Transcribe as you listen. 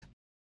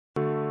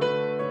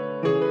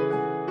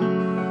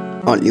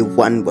only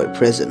one boy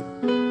present.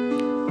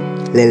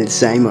 Little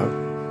Zymr.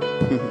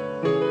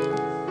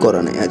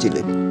 Corona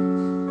ajile.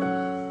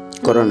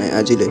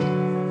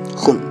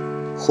 Hun.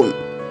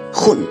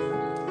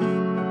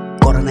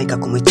 Corona ka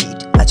kume cheat.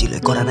 Ajile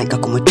corona ka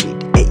kume treat.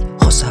 Hey,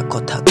 hosa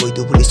kotha koi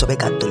du buli sobe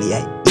gat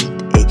toliai.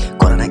 Hey,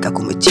 corona ka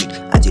kume cheat.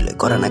 Ajile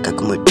corona ka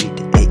kume treat.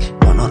 Hey,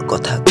 monor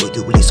kotha koi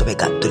du buli sobe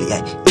gat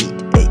toliai.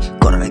 Hey,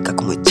 corona ka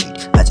kume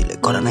cheat. Ajile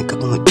corona ka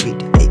kume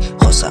treat. Hey,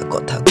 hosa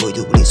kotha koi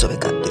du buli sobe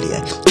gat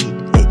toliai.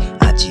 Hey,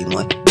 aji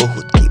moi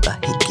bahut kiba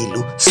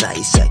hikilu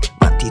sai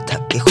mati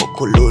thake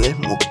hokoloe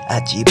muk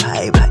aji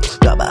bhai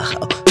baba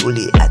khao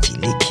buli aji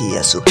likhi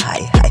asu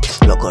hi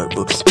লগৰ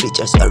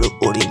preachers আৰু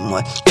ori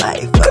মই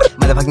life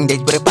মানে ভাগিং দেশ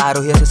পৰে পাৰ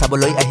হৈ আছে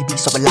চাবলৈ আহিবি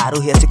সব লাৰো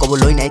হৈ আছে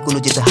কবলৈ নাই কোনো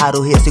জিত হাৰো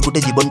হৈ আছে গুটে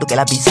জীৱনটো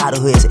কেলা বিচাৰ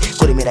হৈ আছে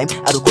কৰি মেৰাইম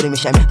আৰু কৰি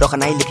মেশাইম ৰখা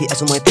নাই লিখি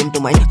আছো মই ten two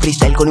mine free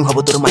style কৰিম হ'ব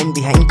তোৰ মাইন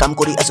বিহাইণ্ড কাম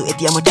কৰি আছো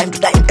এতিয়া মই টাইম টু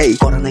টাইম এই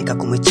কৰা নাই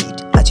কাকো মই চিট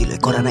আজিলৈ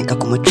কৰা নাই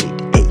কাকো মই ট্ৰিট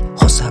এই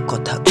হসা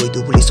কথা কৈ দু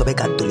বুলি সবে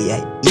গাত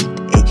তুলিয়াই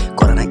এই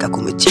কৰা নাই কাকো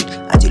মই চিট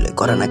আজিলৈ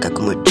কৰা নাই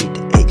কাকো মই ট্ৰিট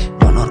এই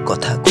মনৰ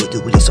কথা কৈ দু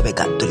বুলি সবে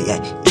গাত তুলিয়াই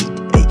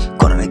এই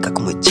কৰা নাই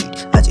কাকো মই চিট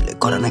আজিলৈ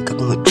কৰা নাই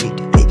কাকো মই ট্ৰিট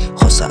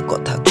হসা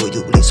কথা কৈ দু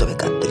বুলি সবে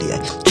গাত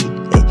তুলিয়াই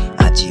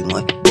আজি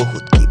মই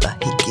বহুত কিবা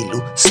শিকিলো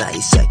চাই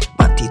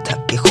মাতি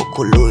থাকে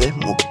সকলোৱে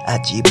মোক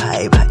আজি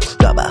ভাই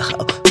বাবা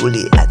খাও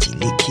বুলি আজি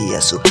লিখি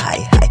আছো হাই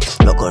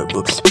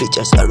লগৰবোৰ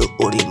preachers আৰু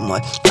ori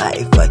মই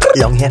life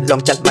লং হেয়াৰ লং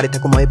চাল মাৰি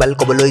থাকো মই বাল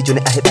কবলৈ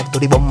জুনে আহে তাক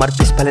ধৰিব মাৰ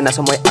পিছফালে নাচ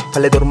মই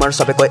আগফালে দৌৰ মাৰ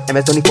সবে কয়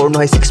এমেজনি 4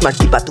 নহয় 6 মাৰ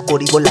কিবাটো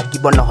কৰিব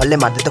লাগিব নহলে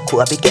মাতে তো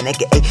খুৱাবি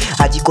কেনেকে এই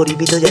আজি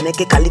কৰিবি তো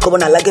যেনেকে কালি কব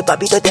নালাগে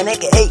পাবি তো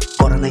তেনেকে এই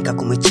কৰা নাই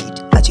কাকো মই চিট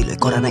আজিলৈ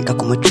কৰা নাই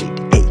কাকো মই ট্ৰিট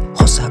এই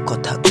হসা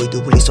কথা কৈ দু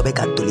বুলি সবে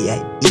গাত তুলিয়াই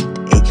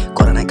এই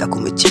কৰা নাই কাকো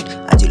মই চিট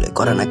আজিলৈ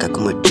কৰা নাই কাকো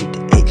মই ট্ৰিট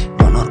এই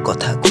মনৰ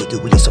কথা কৈ দু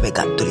বুলি সবে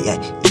গাত তুলিয়াই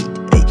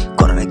এই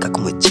কৰা নাই কাকো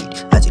মই চিট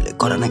আজিলৈ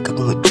কৰা নাই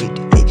কাকো মই ট্ৰিট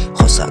এই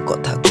হসা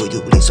কথা কৈ দু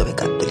বুলি সবে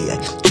গাত তুলিয়াই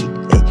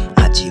এই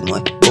আজি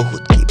মই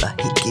বহুত কিবা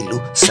শিকিলো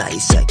চাই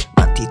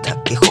মাতি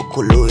থাকে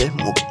সকলোৱে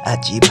মোক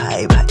আজি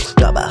ভাই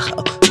বাবা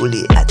খাও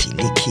বুলি আজি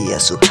লিখি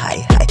আছো হাই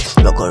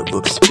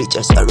লগৰবোৰ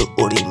preachers আৰু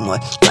ori মই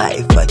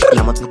life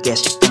নামত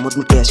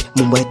মুকেশ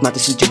মুম্বাইত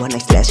মাতিছিল যোৱা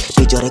নাই ফ্লেছ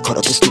নিজৰে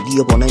ঘৰতে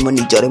ষ্টুডিঅ' বনাই মই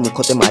নিজৰে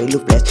মুখতে মাৰিলো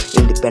প্লেছ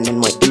ইণ্ডিপেণ্ডেণ্ট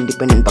মই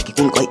ইণ্ডিপেণ্ডেণ্ট বাকী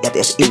কোন কয় ইয়াতে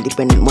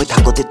ইণ্ডিপেণ্ডেণ্ট মই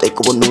থাকোতে তই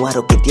ক'ব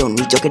নোৱাৰো কেতিয়াও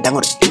নিজকে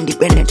ডাঙৰ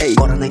ইণ্ডিপেণ্ডেণ্ট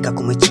কৰা নাই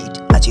কাকো মই চিট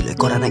আজিলৈ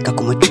কৰা নাই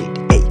কাকো মই ট্ৰিট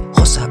এই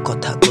হসা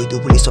কথা কৈ দু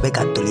বুলি সবে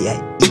গাত তুলিয়াই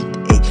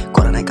এই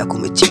কৰা নাই কাকো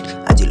মই চিট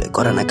আজিলৈ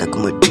কৰা নাই কাকো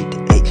মই ট্ৰিট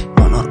এই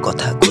মনৰ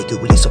কথা কৈ দু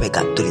বুলি সবে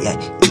গাত তুলিয়াই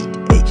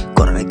এই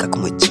কৰা নাই কাকো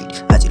মই চিট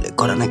আজিলৈ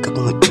কৰা নাই কাকো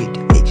মই ট্ৰিট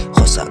এই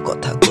হসা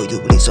কথা কৈ দু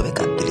বুলি সবে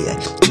গাত তুলিয়াই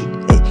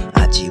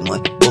আজি মই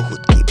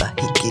বহুত কিবা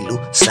শিকিলো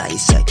চাই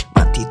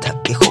মাতি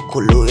থাকে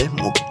সকলোৱে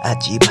মোক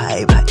আজি ভাই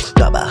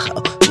বাবা খাও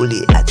বুলি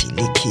আজি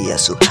লিখি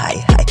আছো হাই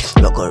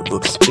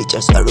লগৰবোৰ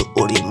preachers আৰু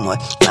ori মই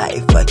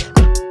life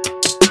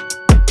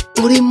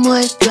ori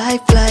মই fly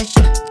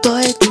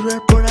তই দূৰৰ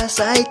পৰা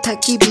চাই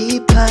থাকিবি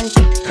ভাই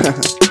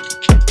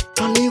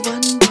only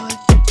one boy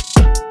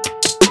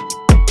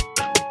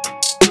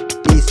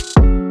please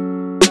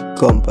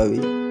গম পাবি